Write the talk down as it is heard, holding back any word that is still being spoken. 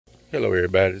Hello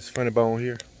everybody, it's Funny Bone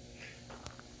here.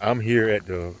 I'm here at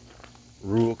the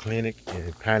rural clinic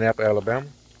in Pineapple, Alabama.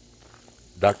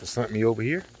 Doctor sent me over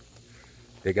here.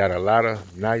 They got a lot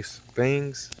of nice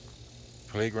things.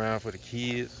 Playground for the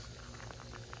kids.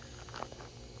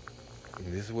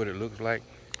 And this is what it looks like.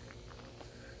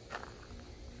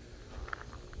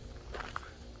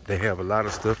 They have a lot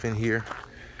of stuff in here.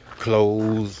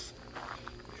 Clothes.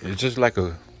 It's just like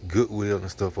a Goodwill and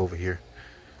stuff over here.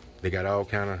 They got all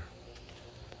kind of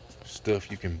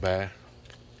stuff you can buy.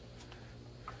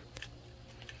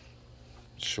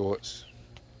 Shorts,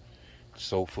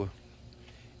 sofa.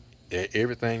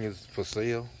 Everything is for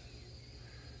sale.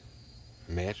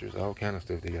 Mattress, all kind of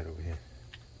stuff they got over here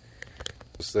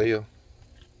for sale.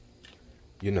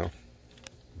 You know,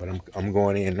 but I'm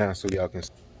going in now so y'all can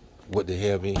see what they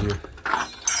have in here.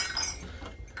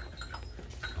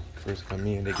 First come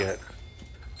in, they got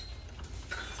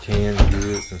canned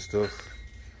goods and stuff.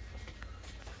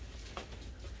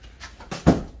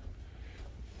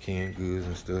 Canned goods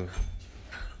and stuff.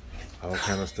 All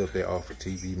kind of stuff they offer.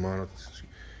 TV monitors,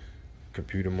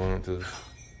 computer monitors,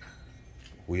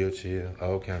 wheelchair,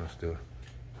 all kind of stuff.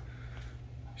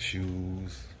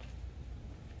 Shoes,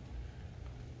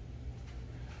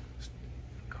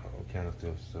 all kind of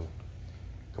stuff. So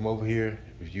come over here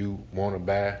if you want to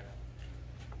buy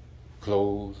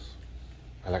clothes.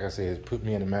 Like I said, put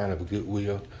me in the mind of a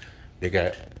Goodwill. They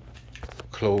got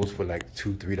clothes for like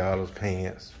 $2, $3,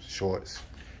 pants, shorts,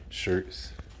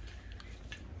 shirts,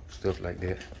 stuff like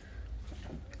that.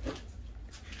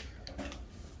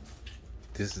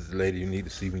 This is the lady you need to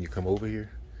see when you come over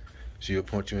here. She'll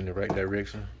point you in the right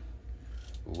direction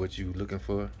with what you're looking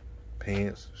for.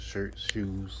 Pants, shirts,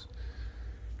 shoes,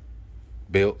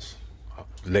 belts,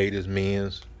 ladies,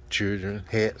 men's, children,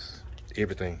 hats,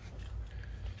 everything.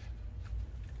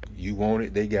 You want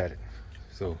it, they got it.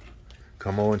 So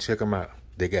come on and check them out.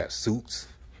 They got suits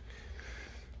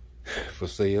for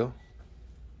sale,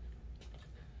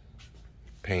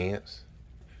 pants,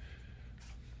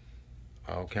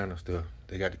 all kind of stuff.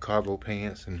 They got the cargo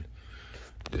pants and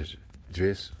the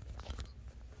dress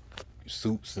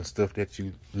suits and stuff that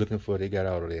you looking for. They got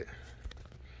all of that.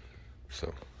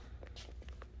 So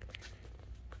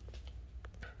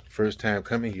first time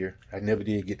coming here, I never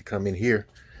did get to come in here,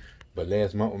 but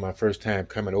last month was my first time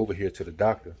coming over here to the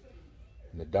doctor,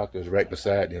 and the doctor is right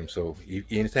beside them. So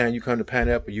anytime you come to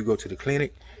Pineapple, you go to the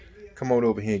clinic, come on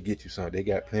over here and get you some. They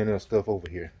got plenty of stuff over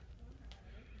here.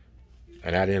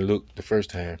 And I didn't look the first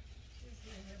time.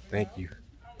 Thank you.